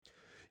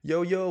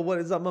Yo, yo, what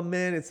is up, my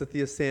man? It's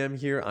Sathia Sam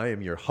here. I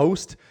am your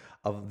host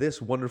of this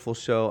wonderful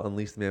show,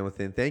 Unleash the Man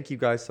Within. Thank you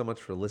guys so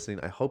much for listening.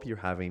 I hope you're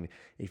having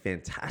a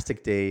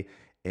fantastic day.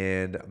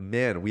 And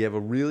man, we have a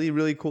really,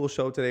 really cool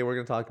show today. We're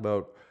going to talk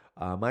about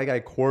my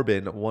guy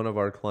Qorban, one of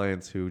our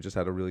clients who just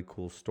had a really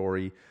cool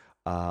story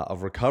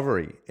of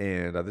recovery.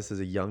 And this is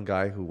a young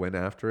guy who went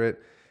after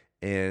it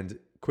and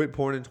quit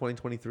porn in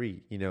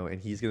 2023, and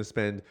he's going to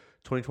spend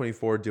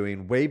 2024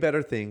 doing way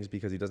better things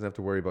because he doesn't have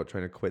to worry about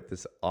trying to quit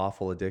this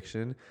awful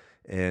addiction.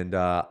 And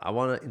I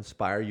want to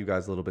inspire you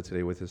guys a little bit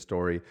today with his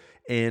story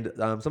and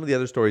some of the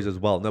other stories as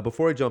well. Now,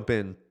 before I jump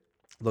in,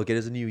 look, it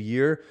is a new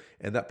year,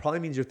 and that probably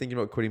means you're thinking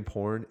about quitting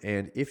porn.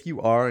 And if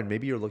you are, and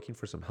maybe you're looking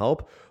for some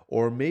help,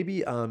 or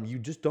maybe you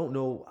just don't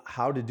know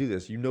how to do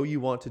this. You know you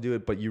want to do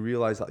it, but you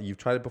realize that you've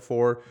tried it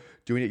before,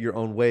 doing it your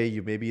own way.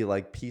 You've maybe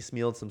like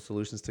piecemealed some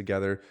solutions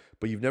together,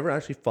 but you've never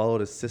actually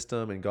followed a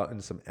system and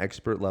gotten some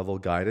expert level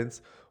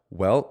guidance.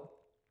 Well,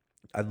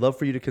 I'd love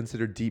for you to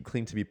consider Deep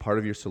Clean to be part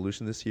of your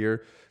solution this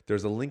year.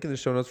 There's a link in the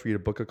show notes for you to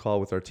book a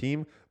call with our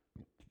team.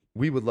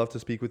 We would love to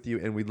speak with you,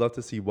 and we'd love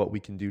to see what we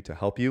can do to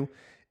help you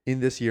in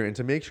this year and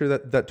to make sure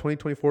that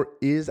 2024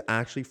 is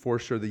actually for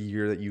sure the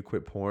year that you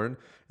quit porn,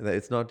 and that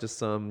it's not just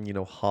some,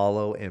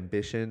 hollow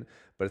ambition,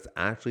 but it's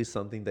actually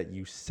something that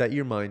you set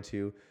your mind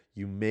to,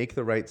 you make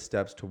the right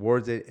steps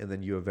towards it, and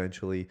then you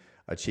eventually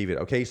achieve it.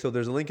 Okay, so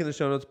there's a link in the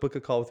show notes. Book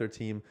a call with our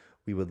team.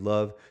 We would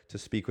love to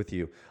speak with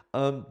you.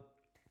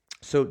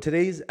 So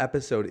today's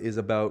episode is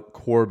about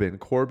Qorban.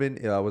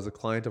 Qorban was a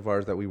client of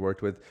ours that we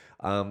worked with.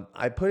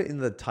 I put it in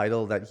the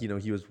title that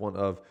he was one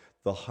of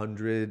the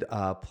 100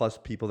 plus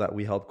people that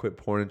we helped quit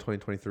porn in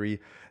 2023.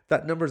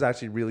 That number is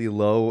actually really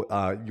low.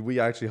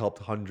 We actually helped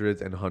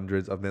hundreds and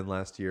hundreds of men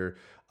last year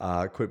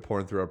quit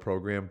porn through our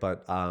program,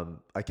 but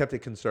I kept it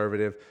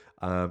conservative,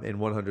 and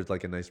 100 is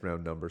like a nice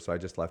round number, so I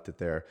just left it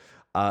there.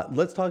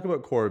 Let's talk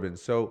about Qorban.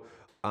 So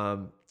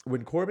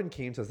when Qorban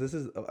came to us, this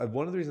is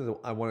one of the reasons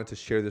I wanted to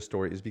share this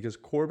story is because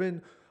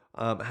Qorban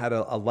had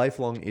a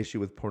lifelong issue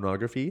with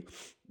pornography,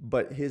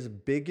 but his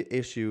bigger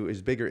issue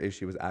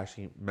was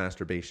actually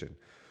masturbation.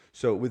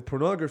 So with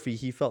pornography,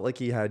 he felt like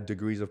he had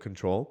degrees of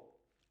control.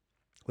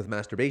 With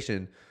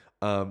masturbation,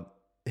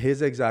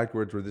 his exact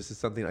words were, "This is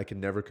something I can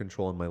never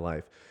control in my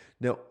life."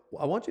 Now,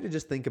 I want you to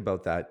just think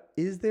about that.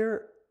 Is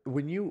there,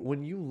 when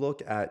you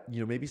look at,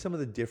 maybe some of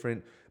the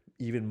different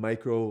even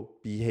micro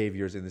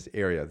behaviors in this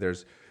area,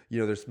 there's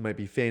might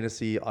be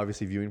fantasy,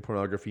 obviously viewing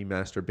pornography,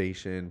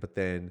 masturbation, but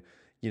then,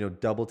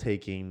 double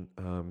taking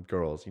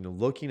girls,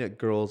 looking at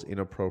girls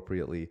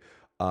inappropriately.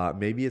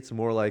 Maybe it's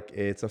more like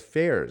it's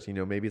affairs,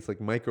 maybe it's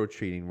like micro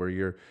treating where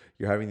you're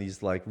having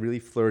these like really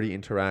flirty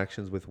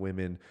interactions with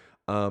women.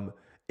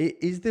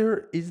 Is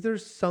there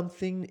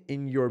something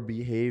in your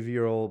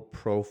behavioral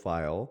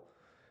profile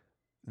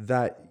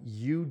that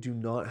you do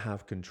not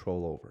have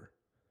control over?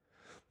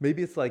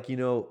 Maybe it's like,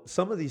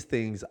 some of these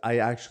things I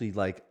actually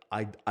like,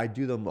 I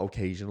do them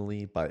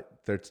occasionally, but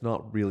that's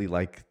not really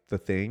like the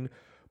thing.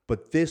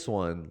 But this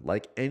one,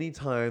 like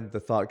anytime the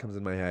thought comes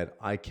in my head,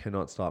 I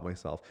cannot stop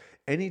myself.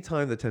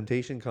 Anytime the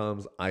temptation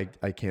comes, I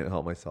can't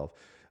help myself.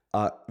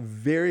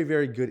 Very,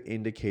 very good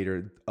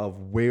indicator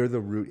of where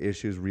the root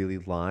issues really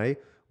lie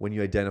when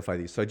you identify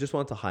these. So I just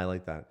want to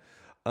highlight that.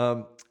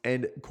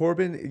 And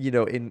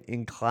Qorban,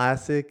 in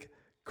classic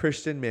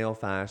Christian male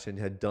fashion,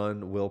 had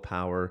done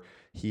willpower.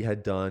 He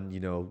had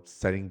done,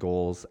 setting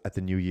goals at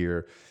the new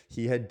year.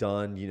 He had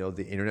done,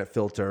 the internet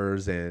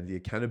filters and the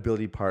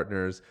accountability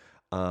partners.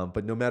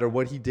 But no matter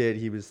what he did,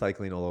 he was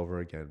cycling all over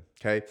again.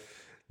 Okay.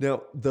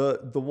 Now, the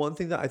one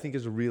thing that I think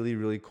is really,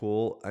 really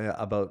cool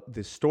about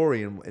this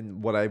story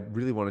and what I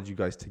really wanted you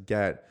guys to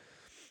get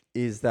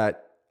is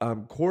that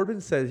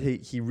Qorban said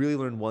he really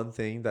learned one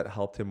thing that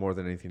helped him more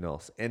than anything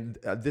else. And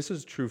this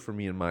is true for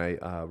me in my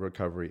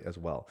recovery as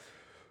well.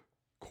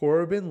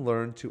 Qorban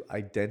learned to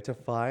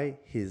identify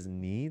his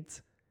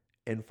needs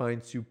and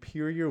find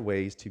superior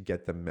ways to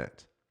get them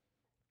met.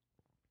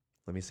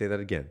 Let me say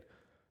that again.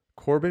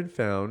 Qorban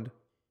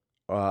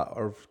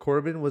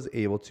was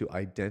able to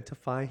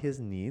identify his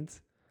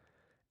needs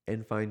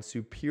and find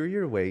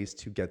superior ways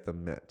to get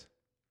them met.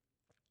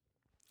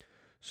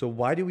 So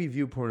why do we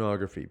view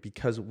pornography?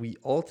 Because we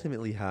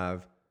ultimately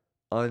have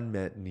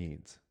unmet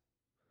needs.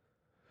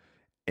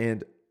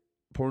 And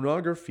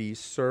pornography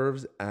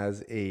serves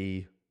as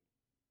a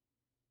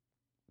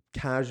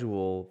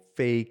casual,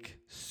 fake,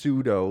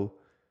 pseudo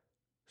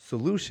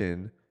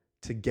solution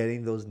to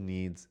getting those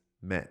needs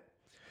met.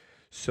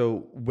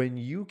 So when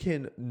you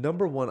can,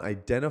 number one,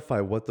 identify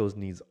what those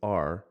needs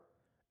are,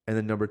 and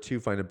then number two,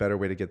 find a better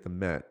way to get them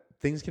met,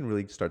 things can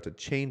really start to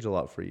change a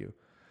lot for you.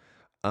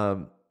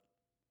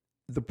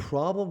 The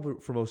problem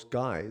for most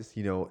guys,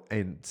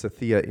 and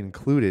Sathia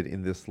included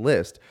in this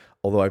list,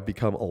 although I've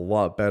become a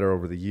lot better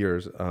over the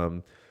years,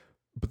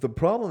 but the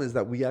problem is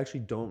that we actually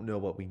don't know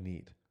what we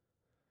need.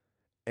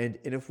 And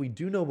if we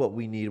do know what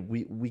we need,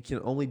 we can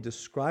only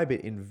describe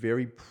it in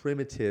very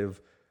primitive,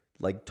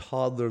 like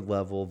toddler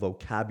level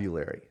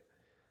vocabulary.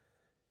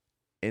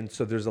 And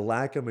so there's a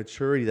lack of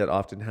maturity that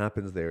often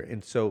happens there.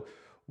 And so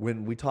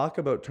when we talk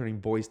about turning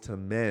boys to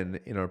men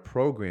in our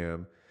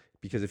program,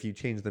 because if you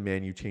change the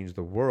man, you change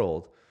the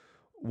world.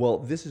 Well,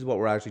 this is what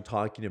we're actually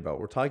talking about.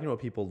 We're talking about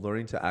people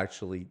learning to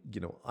actually,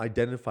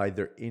 identify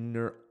their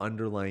inner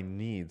underlying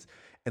needs.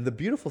 And the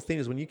beautiful thing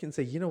is when you can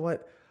say, you know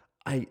what,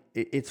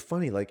 it's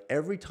funny. Like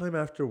every time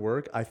after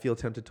work, I feel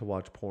tempted to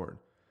watch porn.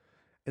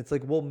 It's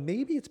like, well,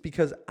 maybe it's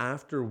because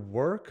after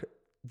work,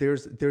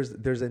 there's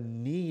a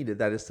need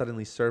that is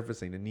suddenly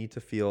surfacing, a need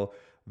to feel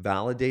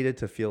validated,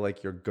 to feel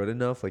like you're good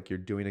enough, like you're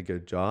doing a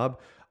good job,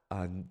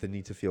 the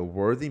need to feel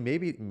worthy.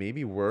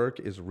 Maybe work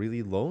is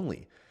really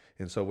lonely.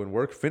 And so when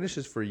work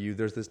finishes for you,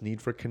 there's this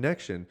need for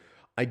connection.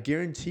 I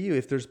guarantee you,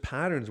 if there's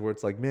patterns where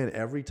it's like, man,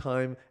 every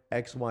time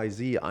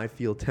XYZ, I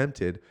feel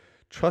tempted,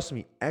 trust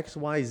me,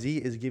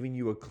 XYZ is giving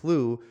you a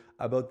clue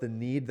about the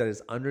need that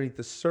is underneath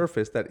the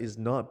surface that is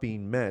not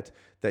being met,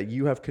 that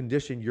you have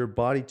conditioned your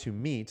body to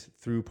meet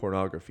through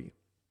pornography.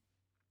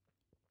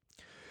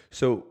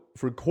 So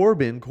for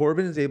Qorban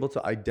is able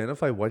to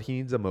identify what he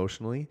needs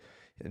emotionally,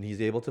 and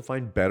he's able to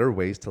find better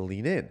ways to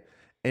lean in.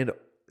 And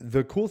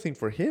the cool thing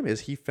for him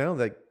is he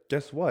found that,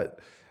 guess what?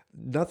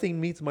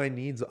 Nothing meets my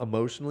needs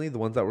emotionally, the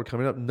ones that were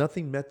coming up,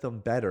 nothing met them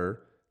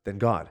better than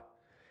God.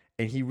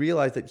 And he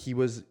realized that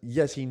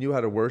he knew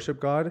how to worship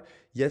God.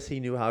 Yes, he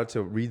knew how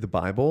to read the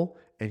Bible,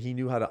 and he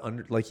knew how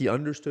to he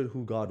understood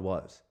who God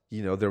was.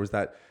 There was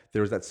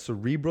that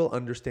cerebral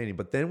understanding.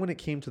 But then when it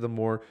came to the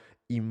more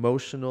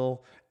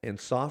emotional and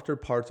softer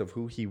parts of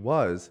who he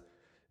was,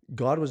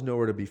 God was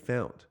nowhere to be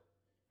found.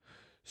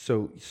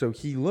 So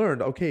he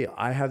learned, okay,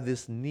 I have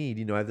this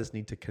need, I have this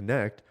need to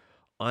connect.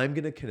 I'm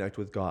going to connect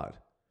with God.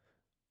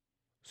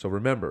 So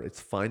remember,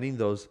 it's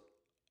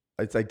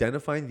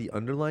identifying the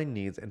underlying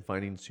needs and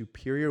finding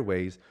superior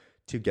ways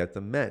to get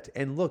them met.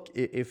 And look,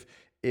 if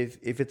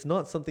it's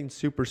not something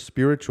super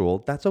spiritual,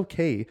 that's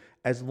okay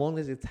as long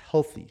as it's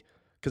healthy.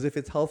 Because if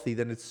it's healthy,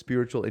 then it's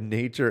spiritual in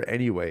nature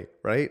anyway,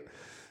 right?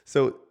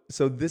 So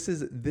this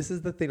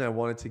is the thing I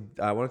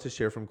wanted to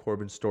share from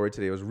Qorban's story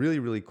today. It was really,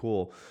 really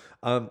cool.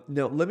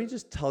 Now let me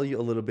just tell you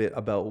a little bit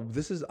about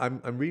this. I'm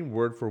reading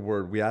word for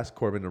word. We asked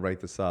Qorban to write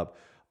this up,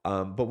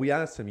 but we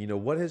asked him,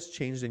 what has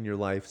changed in your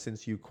life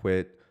since you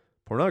quit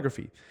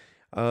pornography?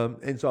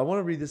 And so I want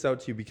to read this out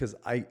to you because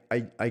I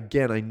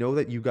know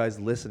that you guys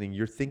listening,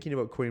 you're thinking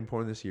about quitting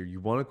porn this year. You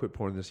want to quit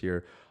porn this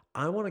year.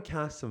 I want to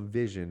cast some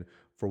vision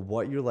for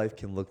what your life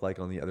can look like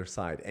on the other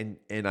side.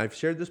 And I've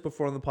shared this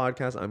before on the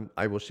podcast.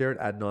 I will share it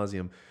ad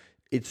nauseum.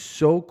 It's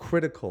so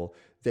critical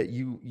that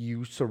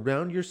you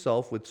surround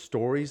yourself with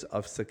stories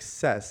of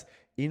success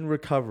in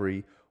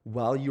recovery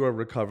while you are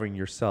recovering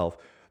yourself.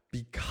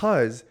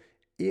 Because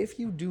if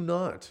you do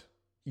not,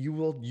 you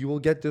will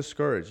get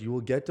discouraged. You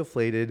will get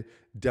deflated.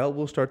 Doubt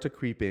will start to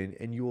creep in,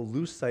 and you will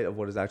lose sight of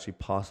what is actually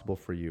possible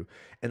for you.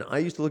 And I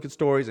used to look at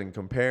stories and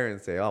compare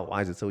and say, oh,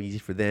 why is it so easy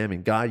for them?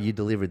 And God, you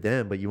delivered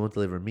them, but you won't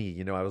deliver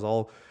me. I was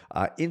all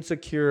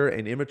insecure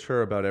and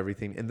immature about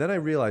everything. And then I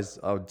realized,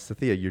 oh,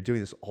 Sathia, you're doing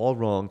this all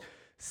wrong.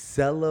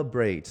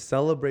 Celebrate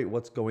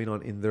what's going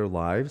on in their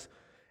lives.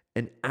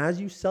 And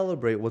as you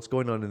celebrate what's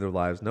going on in their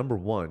lives, number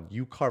one,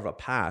 you carve a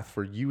path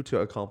for you to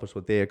accomplish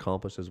what they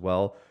accomplished as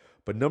well.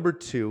 But number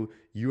two,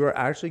 you are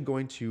actually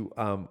going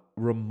to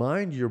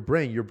remind your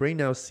brain. Your brain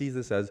now sees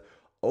this as,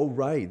 oh,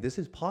 right, this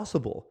is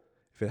possible.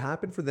 If it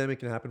happened for them, it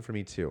can happen for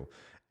me too.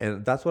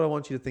 And that's what I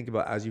want you to think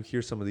about as you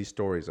hear some of these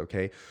stories,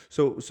 okay?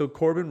 So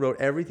Qorban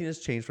wrote, everything has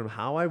changed from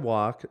how I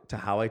walk to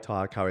how I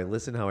talk, how I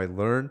listen, how I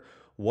learn,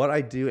 what I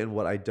do and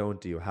what I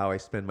don't do, how I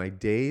spend my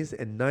days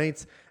and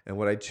nights, and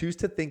what I choose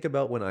to think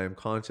about when I am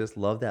conscious.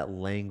 Love that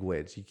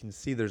language. You can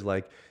see there's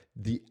like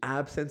the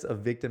absence of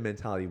victim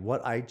mentality,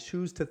 what I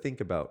choose to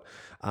think about.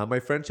 My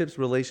friendships,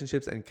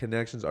 relationships, and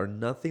connections are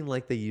nothing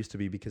like they used to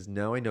be because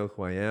now I know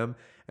who I am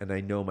and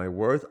I know my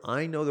worth.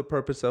 I know the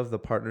purpose of the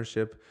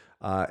partnership.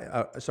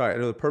 I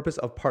know the purpose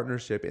of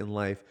partnership in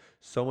life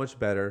so much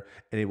better,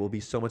 and it will be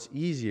so much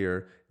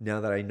easier now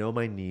that I know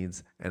my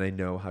needs and I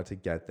know how to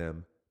get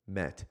them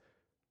met.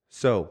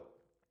 So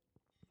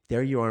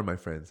there you are, my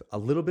friends, a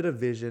little bit of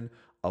vision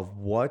of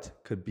what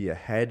could be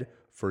ahead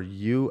for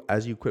you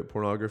as you quit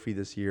pornography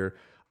this year.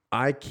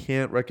 I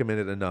can't recommend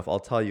it enough. I'll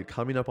tell you,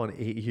 coming up on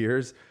 8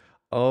 years,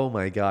 oh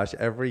my gosh,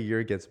 every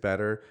year gets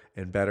better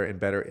and better and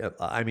better.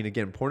 I mean,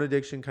 again, porn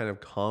addiction kind of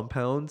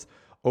compounds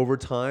over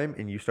time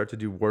and you start to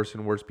do worse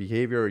and worse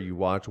behavior, or you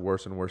watch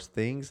worse and worse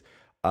things.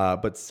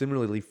 But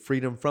similarly,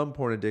 freedom from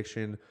porn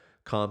addiction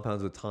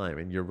compounds with time,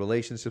 and your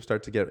relationships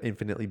start to get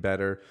infinitely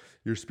better.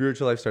 Your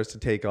spiritual life starts to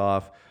take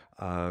off.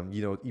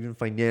 Even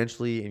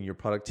financially, in your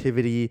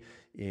productivity,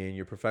 in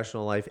your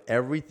professional life,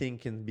 everything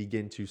can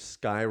begin to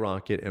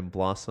skyrocket and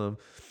blossom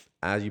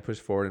as you push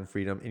forward in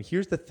freedom. And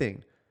here's the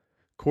thing.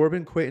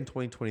 Qorban quit in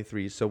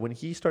 2023. So when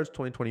he starts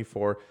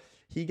 2024,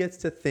 he gets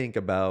to think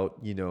about,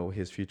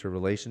 his future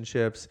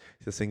relationships.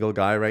 He's a single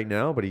guy right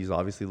now, but he's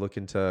obviously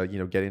looking to,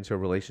 get into a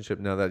relationship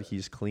now that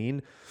he's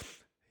clean.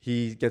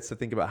 He gets to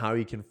think about how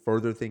he can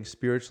further things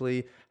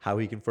spiritually, how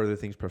he can further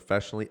things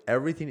professionally.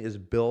 Everything is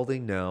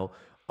building now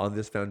on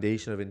this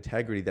foundation of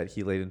integrity that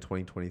he laid in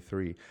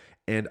 2023.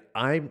 And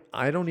I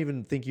don't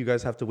even think you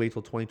guys have to wait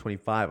till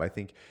 2025. I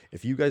think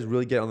if you guys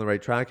really get on the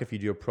right track, if you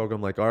do a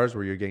program like ours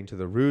where you're getting to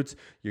the roots,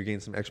 you're getting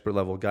some expert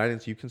level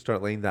guidance, you can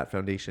start laying that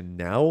foundation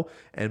now.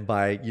 And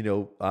by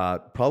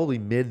probably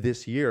mid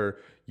this year,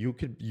 you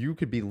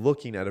could be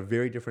looking at a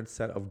very different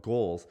set of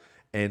goals.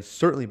 And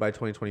certainly by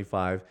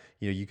 2025,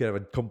 you could have a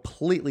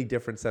completely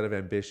different set of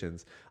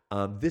ambitions.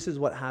 This is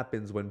what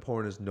happens when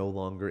porn is no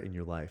longer in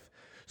your life.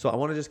 So I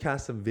want to just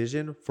cast some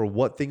vision for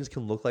what things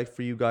can look like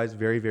for you guys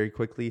very, very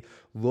quickly.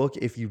 Look,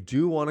 if you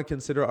do want to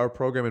consider our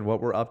program and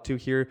what we're up to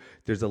here,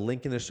 there's a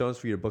link in the show notes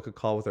for you to book a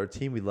call with our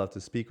team. We'd love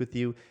to speak with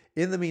you.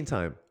 In the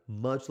meantime,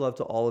 much love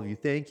to all of you.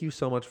 Thank you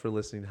so much for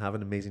listening. Have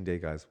an amazing day,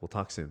 guys. We'll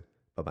talk soon.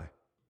 Bye-bye.